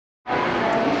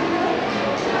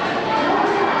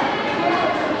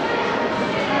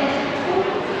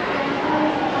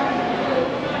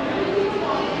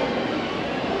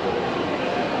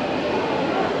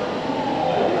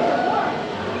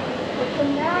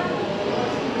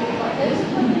This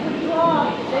is what you would draw.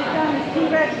 They've done this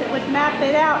T-Rex that would map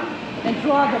it out and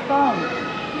draw the bones.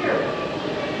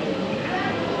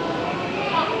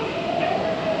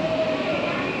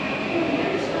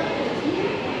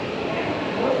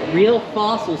 Real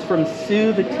fossils from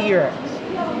SUE the T.Rex.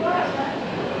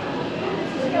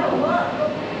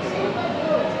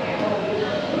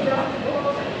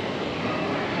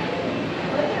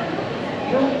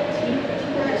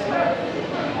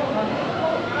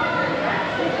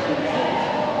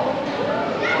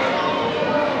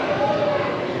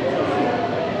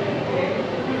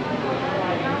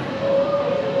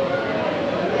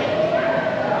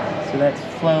 So that's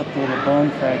float, the little bone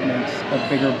fragments of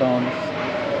bigger bones,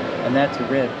 and that's a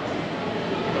rib.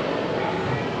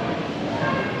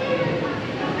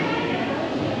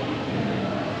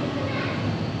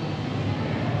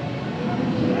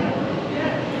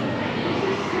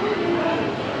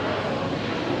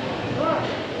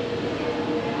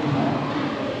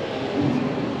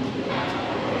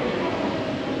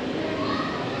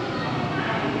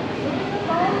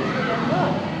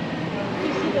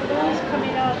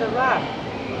 The rock.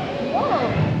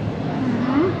 Whoa.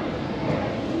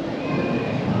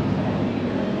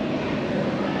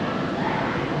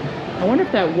 I wonder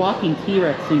if that walking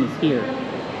T-Rex thing is here.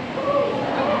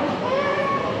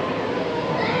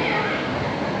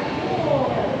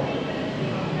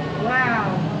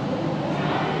 Wow.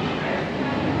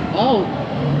 Oh,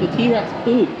 the T-Rex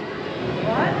pooped.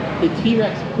 What? The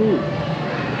T-Rex pooped.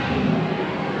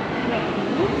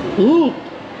 Pooped.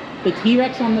 The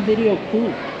T-Rex on the video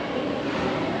pooped.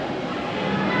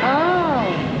 Oh.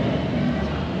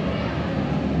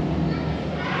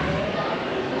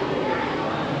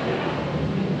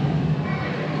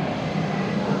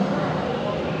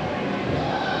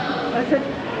 I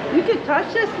said, you can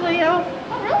touch this, Leo.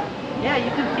 Oh, really? Yeah, you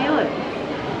can feel it.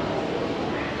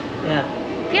 Yeah.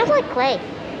 Feels like clay.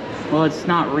 Well, it's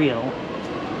not real.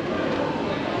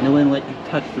 No one let you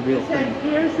touch the real It says,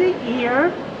 thing. here's the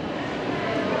ear.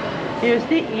 Here's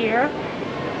the ear.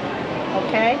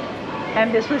 Okay?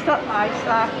 And this was the eye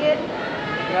socket,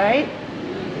 right?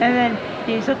 And then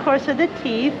these, of course, are the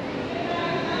teeth.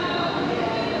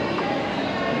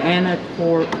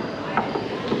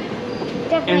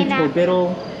 Definitely not.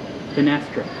 Antorbital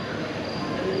fenestra.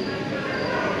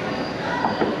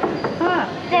 Huh.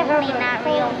 Definitely not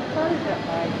real.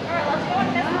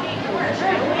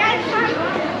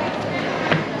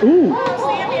 Ooh!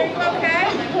 Sammy, are you okay?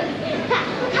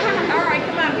 All right,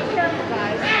 come on, be careful,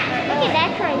 guys. Look at that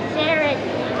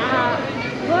Triceratops.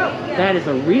 Look, That is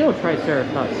a real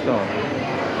Triceratops skull.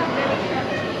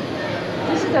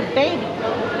 this is a baby.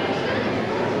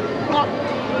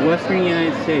 Western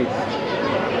United States.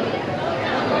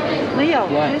 Leo,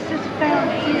 What? this is found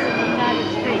here in the United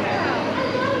States.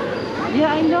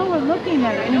 Yeah, I know, we're looking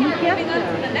at it, and we get Moving on to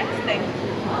the there. next thing.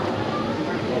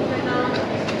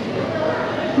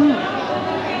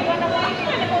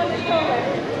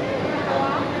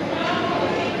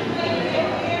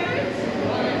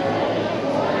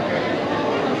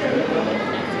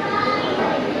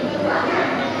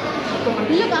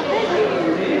 Look up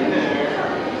there.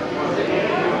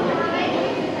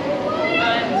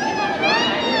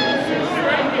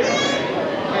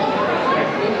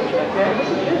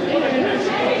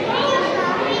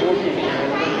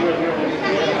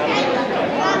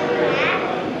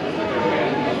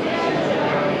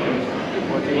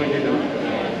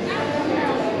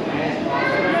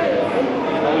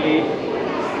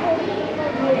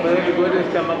 But if you go to his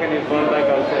stomach and you fall back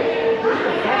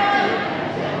outside.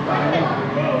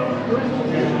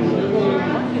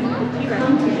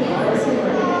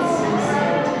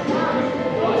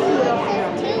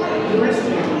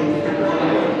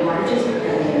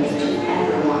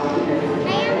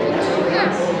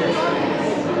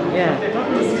 Yeah.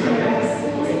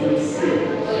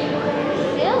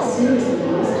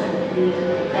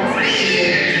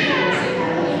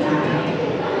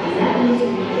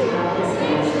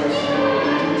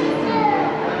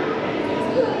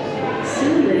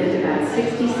 SUE lived about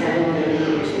 67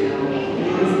 million years ago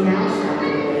and is now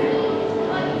separated.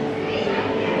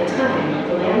 At the time,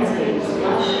 the landscape was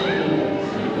lush and green,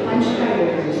 punched by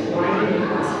rivers winding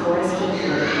across forested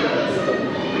floodplains.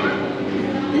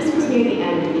 This was near the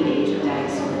end of the age of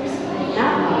dinosaurs,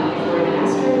 not long before an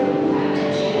asteroid impact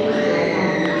changed their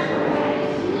environment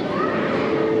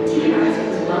forever. T-Rex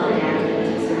was well adapted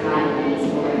to survive in these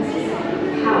forests.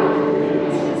 However, the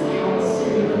was how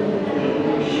soon they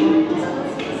were short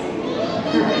distances,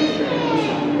 perfect for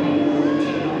evolution and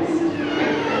T-Rex.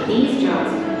 These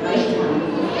jaws could bite down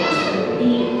with a force of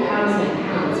 8,000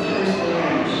 pounds per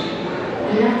square inch,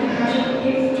 enough to crush a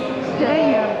pig's tail.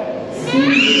 Damn. SUE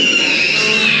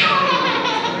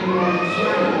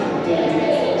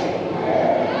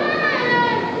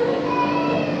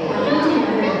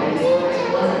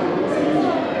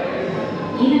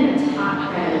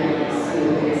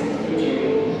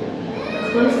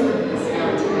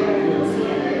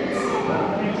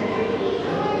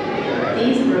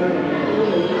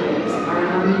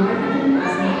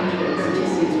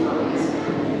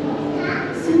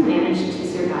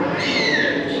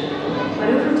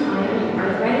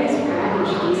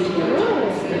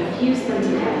fused them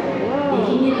together,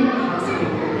 making it impossible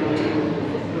for them to move.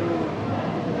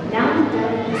 Now that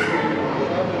done in the sample,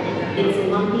 its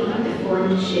lumpy,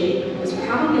 deformed shape was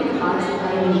probably caused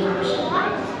by an infection.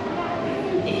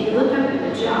 If you look up at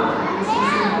the jaw, you see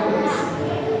some holes.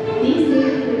 These may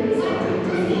be the result of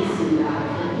disease SUE got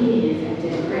from eating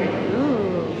infected prey.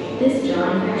 This jaw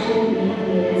infection may have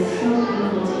made it so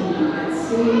painful to eat that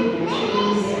SUE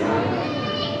eventually stopped.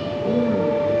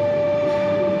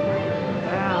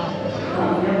 Wow.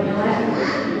 However,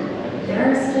 there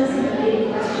are still some big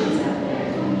questions out there.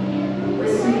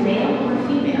 Was SUE male or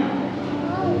female?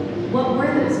 What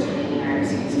were those tiny hairs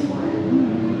used for?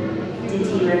 Did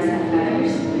T-Rex have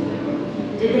feathers?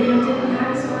 Did they hunt it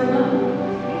perhaps or alone?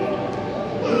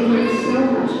 We've learned so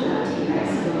much about T-Rex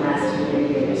in the last 100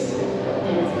 years,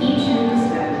 and with each new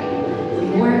discovery, the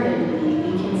more vividly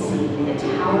we can see the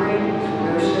towering,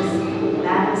 ferocious,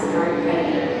 battle-scarred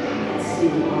predator that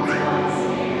SUE once was.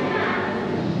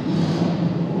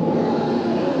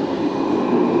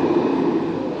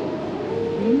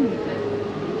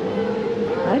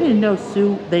 I didn't know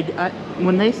Sue.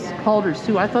 When they called her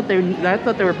Sue, I thought they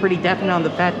were pretty definite on the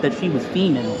fact that she was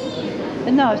female.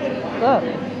 And no, look,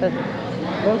 the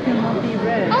broken lumpy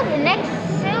red. Oh, the next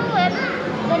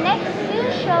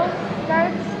SUE show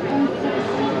starts in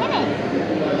 60 minutes.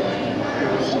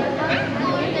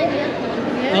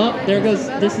 Oh, there goes.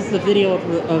 This is the video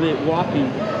of it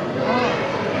walking.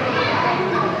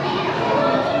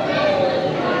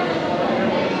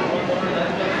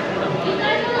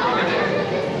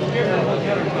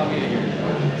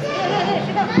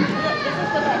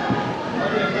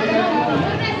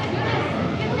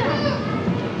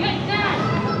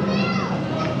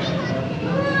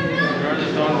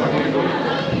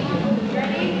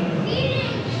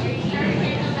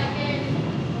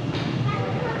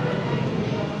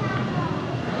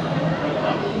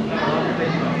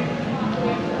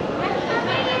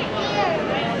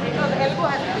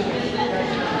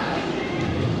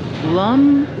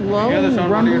 Low,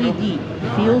 rumbly deep.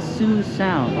 Feel Sue's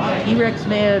sound. T-Rex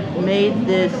may have made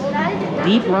this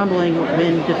deep rumbling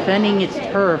when defending its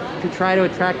turf to try to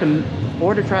attract a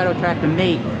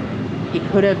mate. It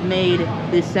could have made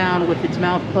this sound with its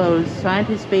mouth closed.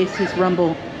 Scientists base this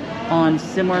rumble on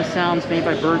similar sounds made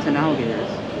by birds and alligators.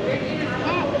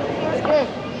 Feels good.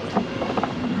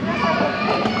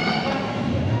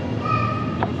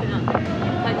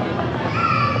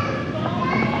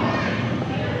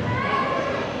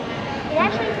 It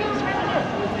actually feels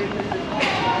really good.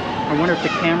 I wonder if the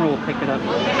camera will pick it up.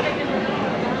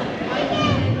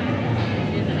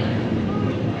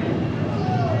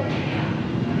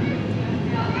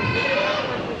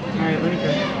 Alright, let me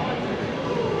try.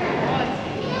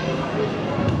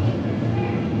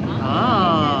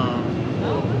 Oh.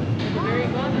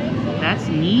 That's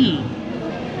neat.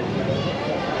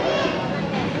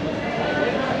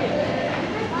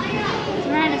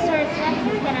 Tyrannosaurs Rex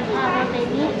is gonna pop up and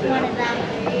eat one of them.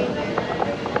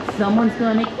 Someone's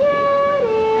gonna get it.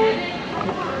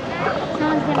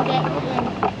 Someone's gonna get in.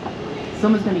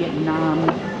 Someone's gonna get nom.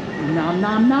 Nom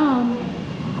nom nom.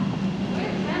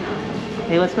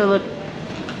 Hey, let's go look.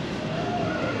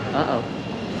 Uh-oh.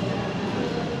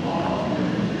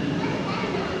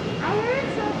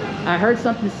 I heard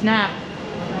something snap.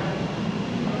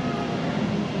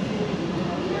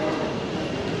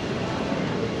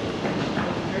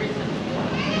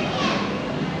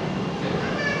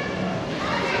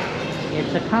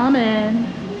 It's a common.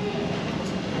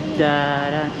 Da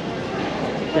da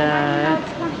da.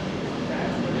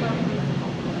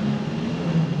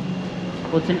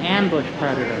 Well, it's an ambush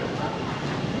predator.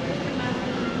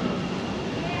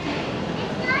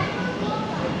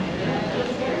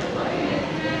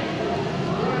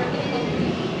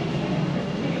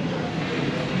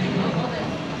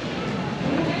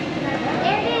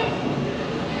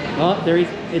 Oh, there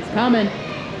it's coming.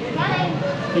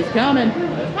 He's coming.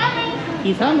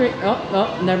 He's hungry.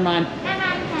 Oh, never mind.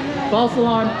 False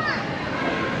alarm.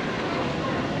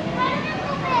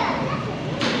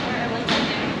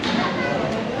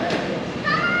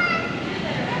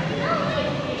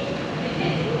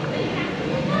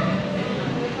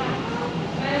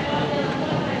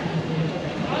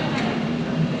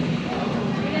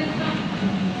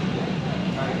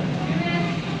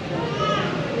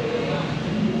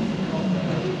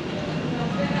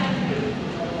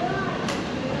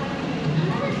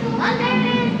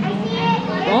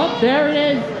 Oh, there it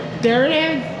is. There it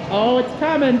is. Oh, it's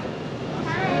coming.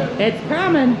 It's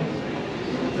coming.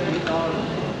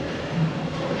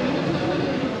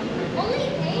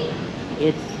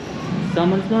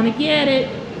 Someone's gonna get it.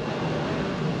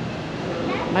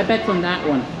 My bet's on that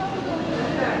one.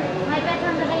 My bet's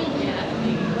on the baby.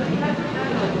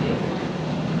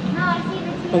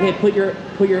 Okay, put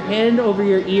your hand over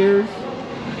your ears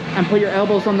and put your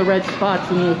elbows on the red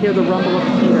spots and you'll hear the rumble of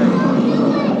the T-Rex.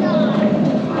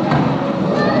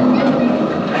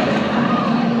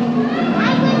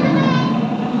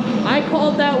 I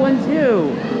called that one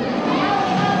too.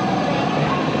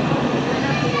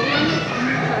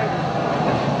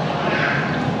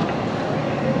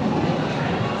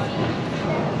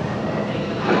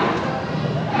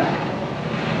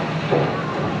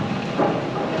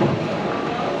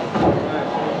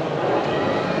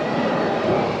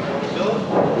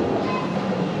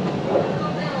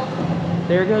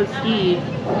 There goes Steve.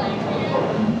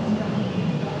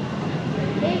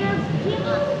 There goes Steve.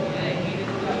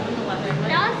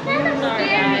 That was kind of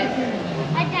scary.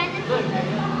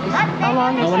 How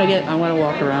long I want to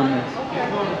walk around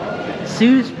this.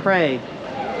 Sue's prey.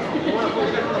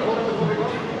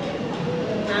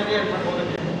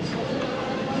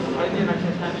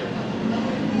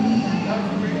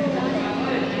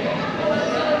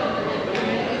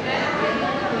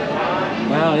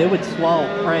 Wow, it would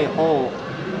swallow prey whole.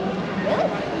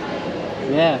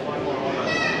 Yeah.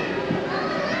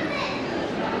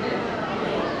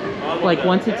 Like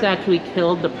once it's actually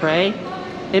killed the prey,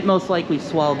 it most likely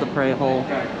swallowed the prey whole,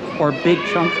 or big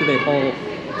chunks of it whole.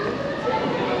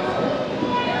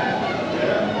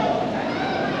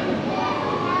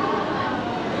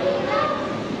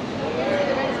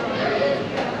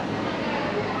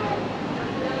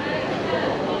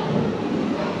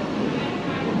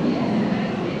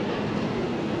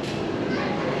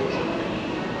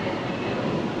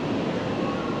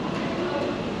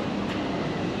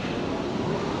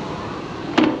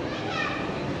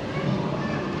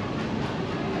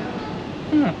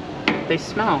 They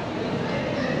smell.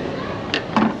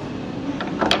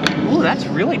 Ooh, that's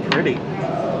really pretty.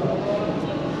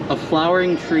 A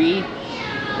flowering tree.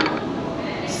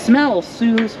 Smell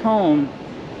Sue's home.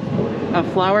 A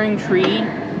flowering tree,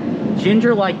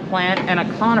 ginger-like plant, and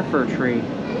a conifer tree.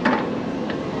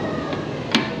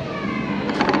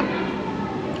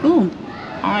 Ooh,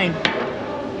 fine.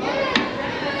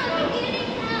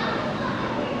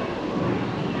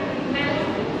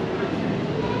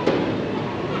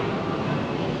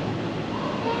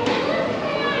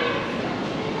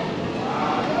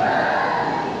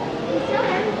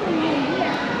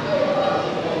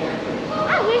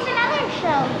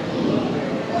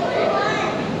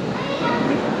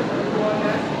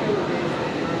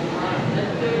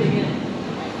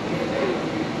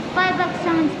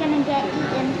 Someone's gonna get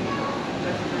eaten.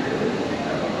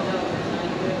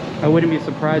 I wouldn't be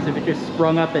surprised if it just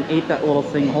sprung up and ate that little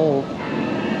thing whole.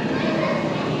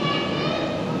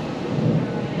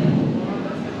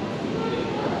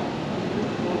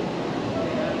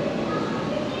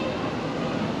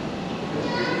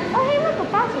 Oh, hey, look, a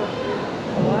fossil.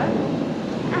 What?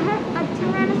 A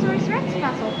Tyrannosaurs Rex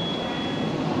fossil.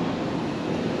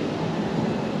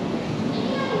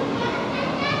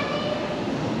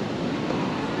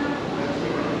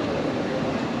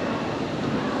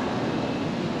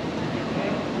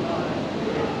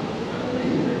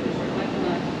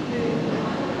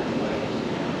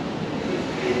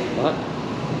 What?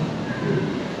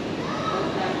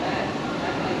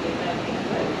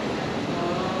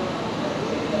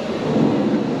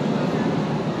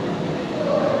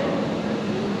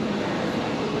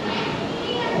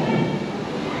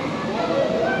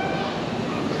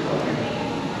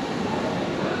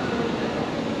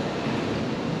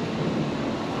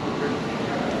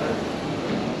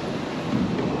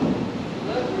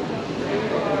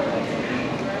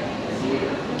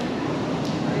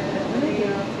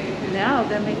 Now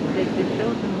that makes they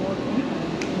show them more people.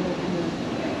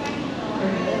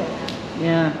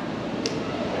 Yeah.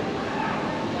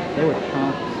 They were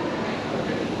chunks.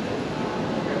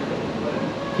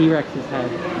 T-Rex's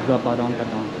head.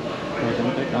 Ga-ba-dum-ba-dum.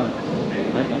 Ga-dum-ba-dum.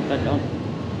 Ga-dum-ba-dum.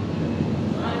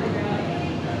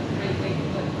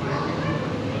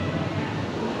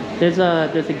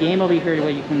 There's a game over here where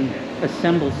you can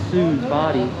assemble Sue's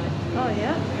body. Oh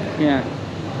yeah? Yeah.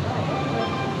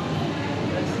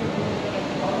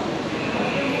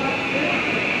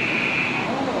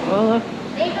 Oh look.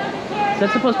 Is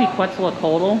that supposed to be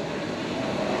Quetzalcoatl?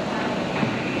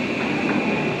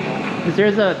 Because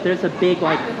there's a big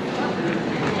like.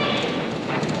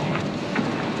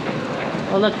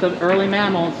 Oh look, the early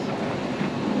mammals.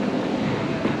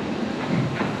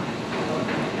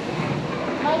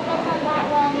 Might look on that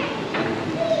one.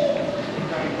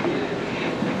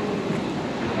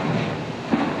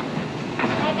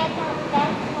 I bet that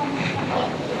one's gonna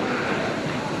get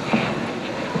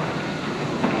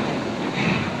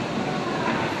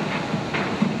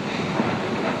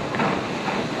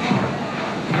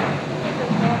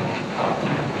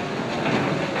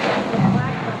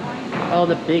Oh,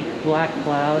 the big black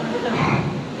cloud.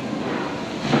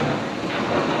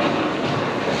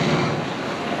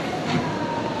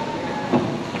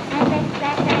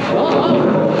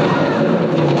 Oh!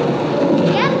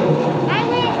 Yep, I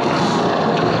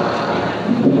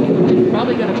win. It's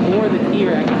probably gonna bore the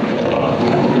T-Rex.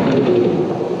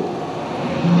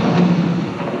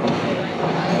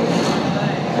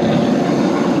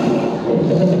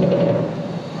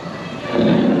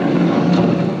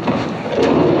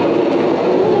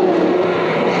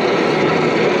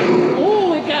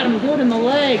 Oh, it got him good in the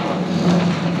leg.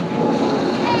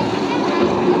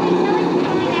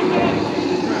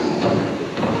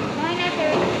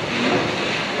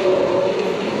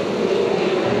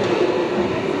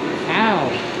 Ow.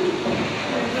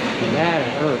 That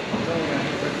hurt.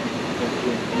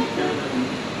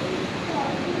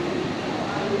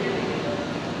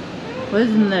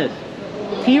 Listen to this.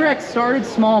 T-Rex started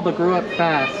small but grew up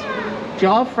fast.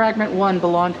 Jaw fragment 1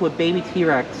 belonged to a baby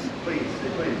T-Rex.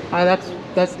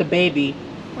 That's the baby.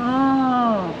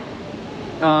 Oh,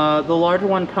 The larger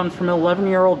one comes from an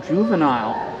 11-year-old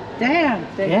juvenile. damn.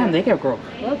 Damn, they get gross.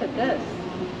 Look at this.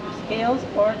 Scales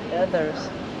or feathers.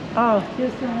 Oh,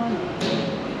 here's the one.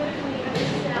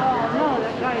 Oh no,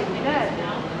 that guy is dead.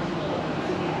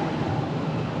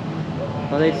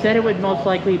 Well, they said it would most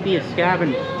likely be a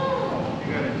scavenger.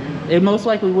 It most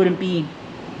likely wouldn't be.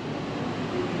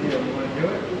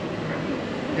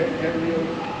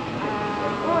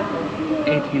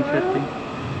 1850.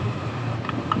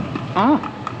 Ah,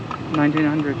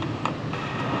 1900.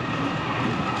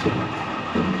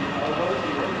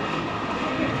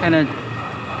 And a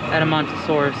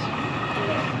Tyrannosaurus.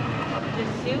 Does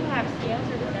Sue have scales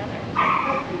or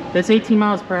feathers? That's 18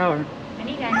 miles per hour.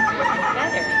 Many dinosaurs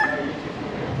have feathers.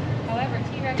 However,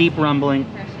 T-Rex Deep rumbling.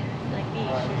 impressions like these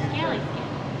show scaly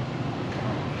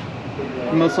skin.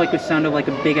 It most likely sounded like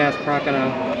a big ass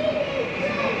crocodile.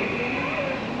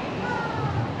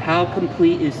 How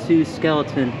complete is Sue's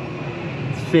skeleton?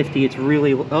 It's 50. It's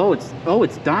really it's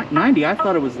 90. I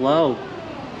thought it was low.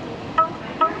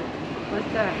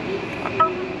 What's that?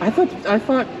 I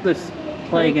thought this.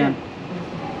 Play again.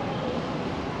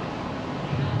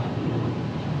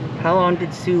 How long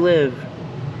did Sue live?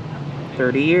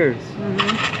 30 years.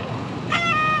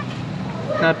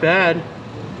 Not bad.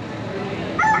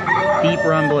 Deep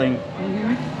rumbling.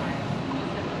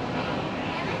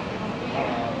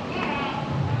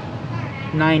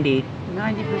 90.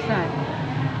 90%.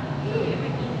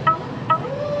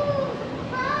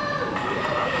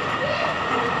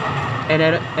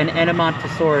 An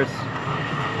Adamantosaurus.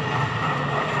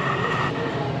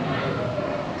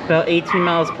 About 18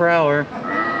 miles per hour.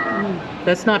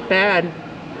 That's not bad.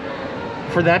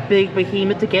 For that big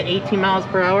behemoth to get 18 miles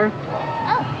per hour? Oh,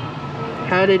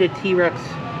 How did a T-Rex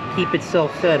keep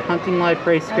itself fed? Hunting, live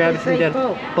prey, scavenging, say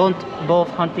both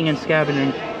hunting and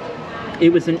scavenging.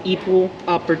 It was an equal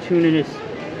opportunist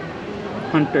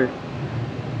hunter.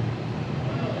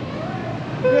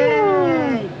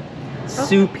 Yay!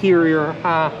 Superior,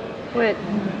 ha. Good.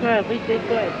 Good. We did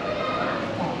good.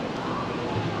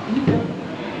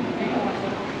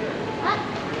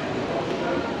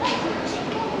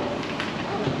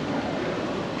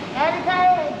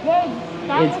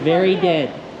 It's very dead.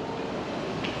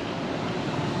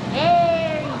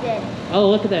 Very good. Oh,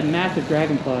 look at that massive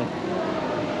dragonfly.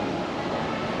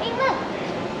 Hey, look.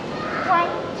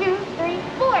 1, 2, 3,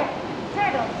 4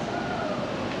 turtles.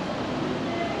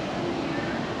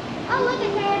 Oh, look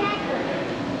at pterodactyl.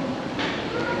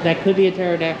 That could be a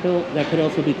pterodactyl. That could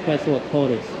also be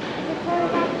Quetzalcoatlus. Is it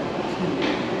pterodactyl?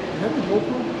 Is that the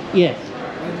GoPro? Yes.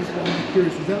 I'm just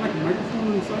curious. Is that like a microphone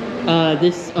on the side of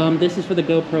it? This is for the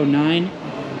GoPro 9.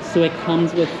 So it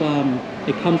comes with a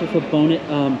bonus.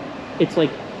 It's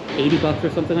like $80 or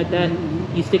something like that.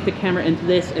 You stick the camera into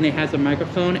this, and it has a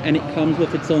microphone, and it comes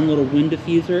with its own little wind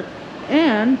diffuser.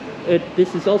 And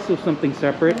this is also something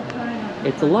separate.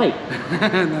 It's a light.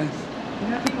 Nice.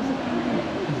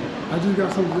 I just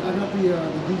got some. I got the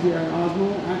DJI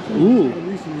Osmo actually. Ooh.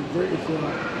 Recently, it's great. It's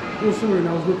real similar, and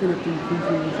I was looking at the features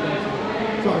and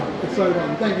stuff. Sorry, excited about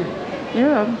it. Thank you.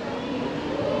 Yeah.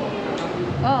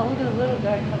 Oh, look at the little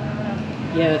guy coming around.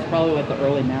 Yeah, that's probably like the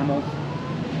early mammals.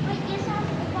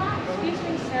 Excuse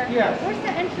me, sir. Yes. Where's the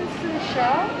entrance to the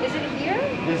show? Is it here?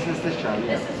 This is the show,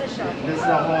 yes. This is the show. This is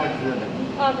the whole exhibit.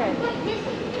 Okay.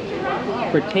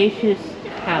 Cretaceous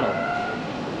cattle.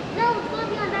 No, it's going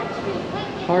to be on that street. Wait.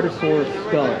 Tardisaurus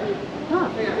skull. Huh.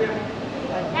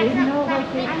 I didn't know like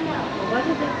they, what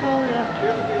did they call it? Like a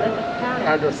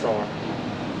cattle? Dinosaur.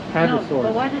 No, but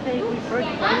Hadrosaurus. why did they refer to,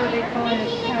 why were they calling it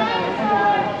cattle? I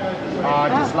wonder why.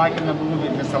 Just like in the movie,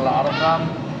 there's a lot of them.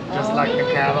 just like the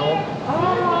cattle.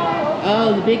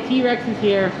 Oh, the big T-Rex is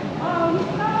here. Oh, he's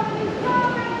coming, he's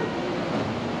coming.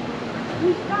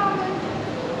 He's coming.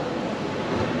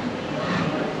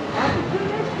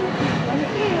 Opportunistic. Right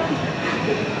here.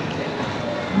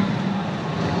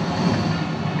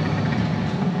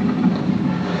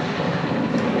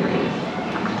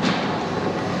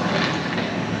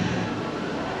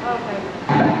 Okay.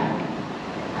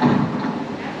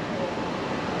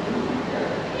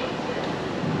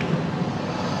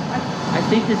 I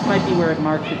think this might be where it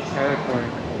marks its territory.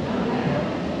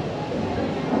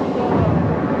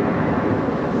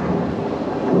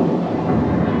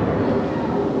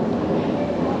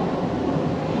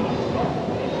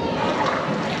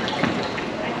 I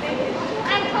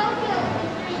told you.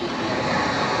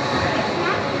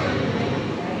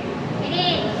 It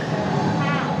is.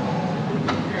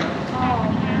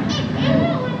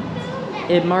 Wow.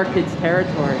 It marked its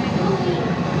territory. Oh,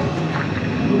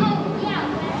 yeah.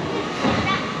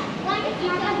 That one, if you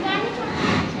go Dinosaur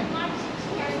Rex, it marks its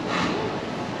territory.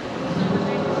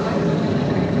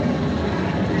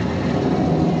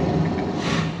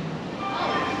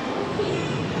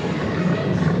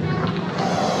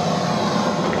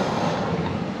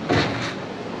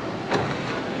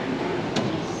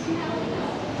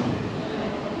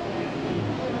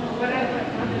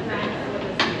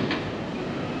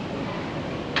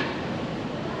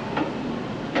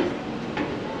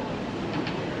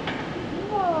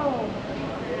 Whoa.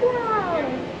 Wow.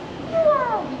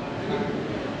 Wow.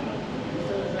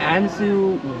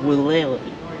 Anzu-Wileli.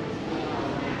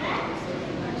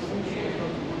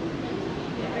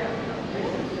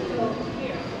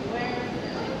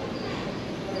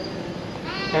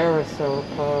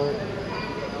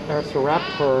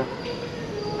 Parasauraptor.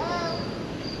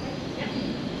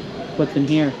 What's in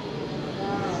here?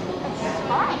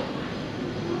 Spot.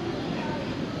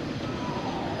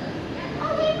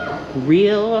 Oh,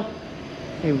 wait, look.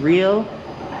 A real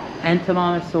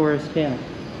Entomosaurus tail.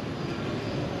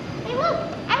 Hey, look.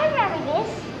 I remember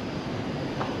this.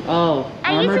 Oh,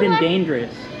 I used armored to and watch-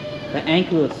 dangerous. The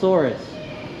Ankylosaurus.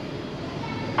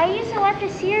 I used to watch a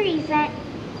series that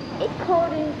it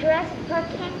called in Jurassic Park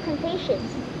Camp Cretaceous.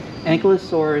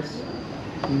 Ankylosaurus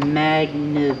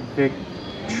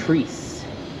magnificatrice.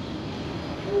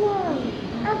 Whoa.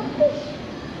 A fish.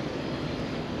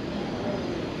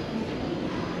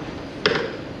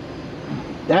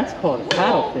 That's called a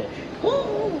paddlefish.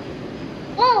 Whoa.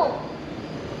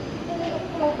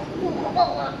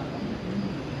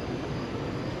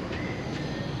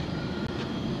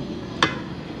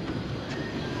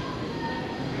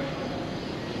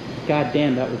 God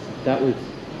damn, that was.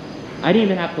 I didn't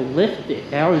even have to lift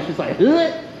it. I was just like,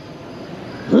 huh,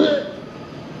 huh.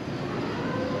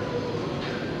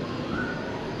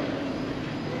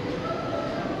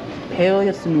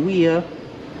 Paleosinwea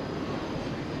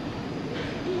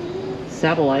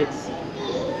satellites.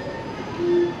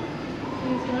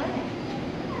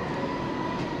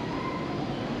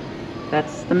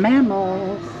 That's the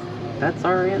mammals. That's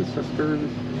our ancestors.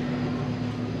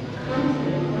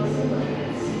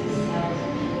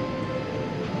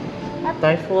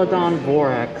 Diphyllodon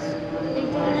vorax. They're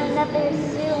doing another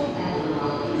zoo.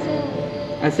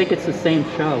 I think it's the same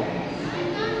show.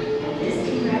 This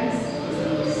T-Rex is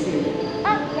named SUE.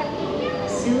 Oh, yeah.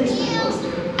 SUE is the most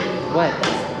What?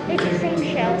 It's the same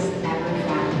show. ever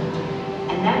found.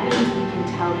 And that means we can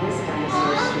tell this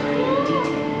dinosaur story in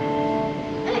detail.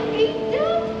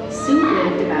 SUE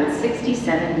lived about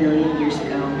 67 million years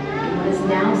ago in what is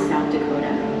now South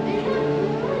Dakota.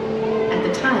 At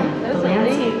the time, the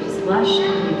landscape was lush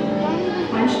and green,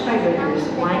 quenched by rivers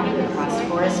winding across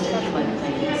forest and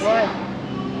floodplains.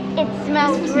 It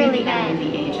smells This was really near the end bad.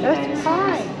 of the age of That's dinosaurs.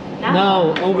 fine. Now,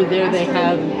 No, over there they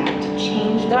have. impact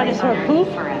changed Dinosaur life on poop?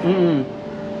 Earth forever. Mm-mm.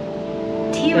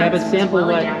 T-Rex They have a was sample well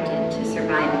what- adapted to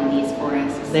survive in these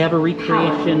forests. They have a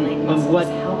recreation of what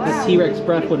the T-Rex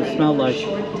breath would have smelled like.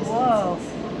 Whoa.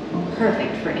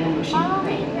 Perfect for ambushing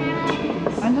prey.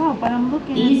 I know, but I'm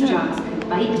looking These at jaws could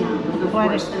bite down with a What, a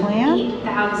force of plant?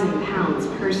 8,000 pounds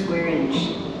per square inch,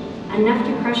 enough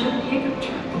to crush a pickup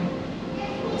truck.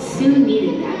 SUE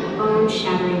needed that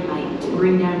bone-shattering bite to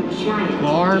bring down giant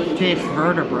Garfish dangerous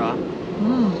vertebra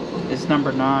is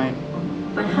number 9.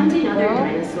 But hunting other Well,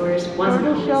 dinosaurs wasn't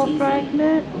turtle always shell easy.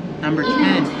 fragment. Number Even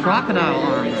 10, the top crocodile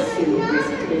vertebrae armor. SUE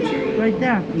risked injury. Right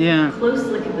there. Yeah. A close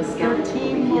look at the skeleton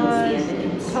 13 reveals the was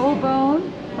evidence. toe bone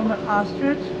from an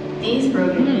ostrich. These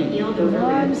broken and healed over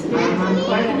One ribs is among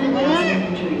quite an aquatic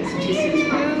plant. injuries to SUE's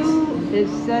bones. 2 is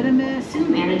sediment SUE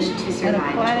managed to and survive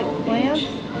aquatic to old plants. age.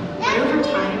 But over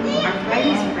time,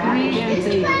 arthritis 3 ravaged is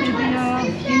his a joints tibia,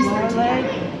 and fused them lower leg.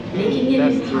 together. making it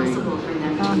That's three. impossible for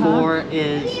them to 4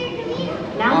 is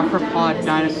Now the arthropod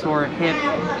dinosaur hip.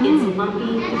 its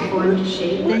lumpy, deformed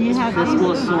shape. Then you have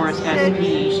Disclosaurus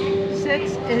SP.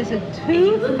 6 is a If you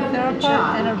tooth, look up at the theropod,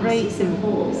 jaw, and a you ray see some tooth.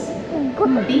 holes.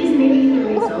 These may be the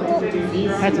result of a disease.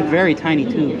 That's a very tiny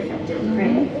tooth. Defective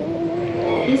prey.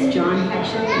 This jaw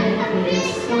infection may have made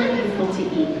it so painful to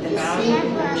eat that Sue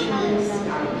eventually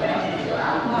starved.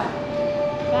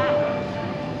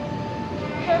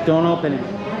 Don't open it.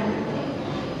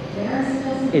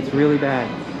 It's really bad.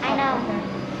 I know.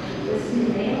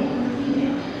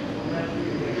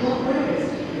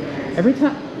 Every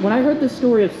time, when I heard the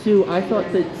story of Sue, I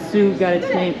thought that Sue got its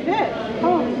name.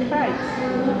 Oh, Christ.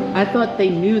 I thought they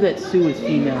knew that Sue was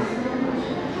female.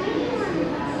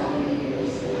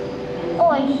 Oh,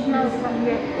 I smell from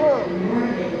here. Oh.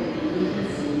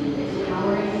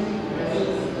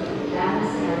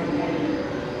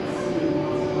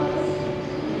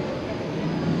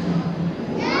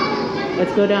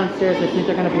 Let's go downstairs. I think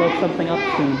they're gonna blow something up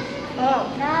soon.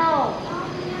 Oh, No.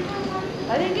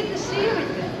 I didn't get to see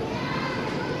everything.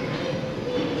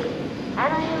 I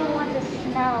don't even want to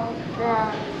smell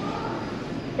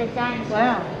the dinosaur.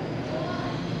 Wow.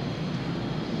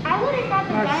 I would have thought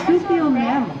the Marsupial dinosaur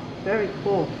breath. mammal. Very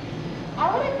cool.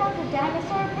 I would have thought the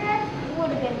dinosaur breath would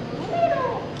have been a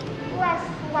little less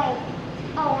like,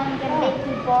 oh, I'm gonna make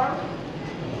you barf.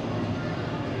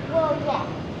 Well, yeah,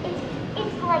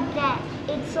 it's like that.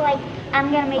 It's like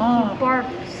I'm gonna make you barf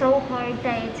so hard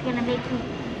that it's gonna make you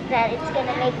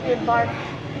barf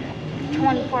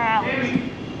 24 hours.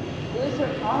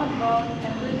 Lizard arm bone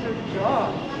and lizard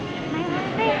jaw.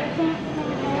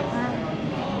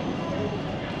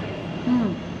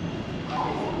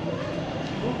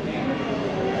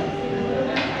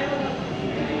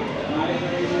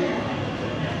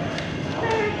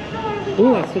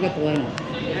 Ooh, I still got the light on.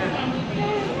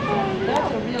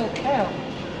 That's a real tail.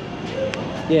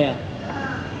 Yeah.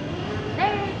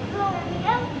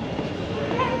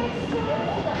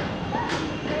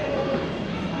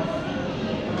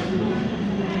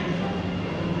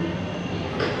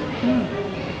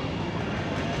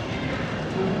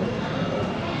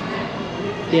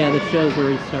 Yeah, the show's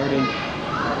already starting.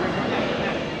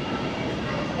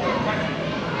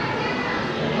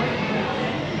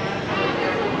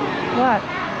 What?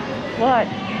 What?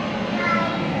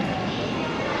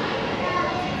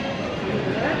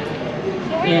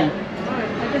 Yeah.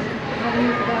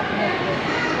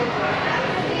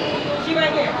 She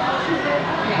right here.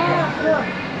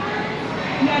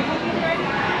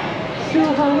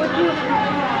 Sue, home with you?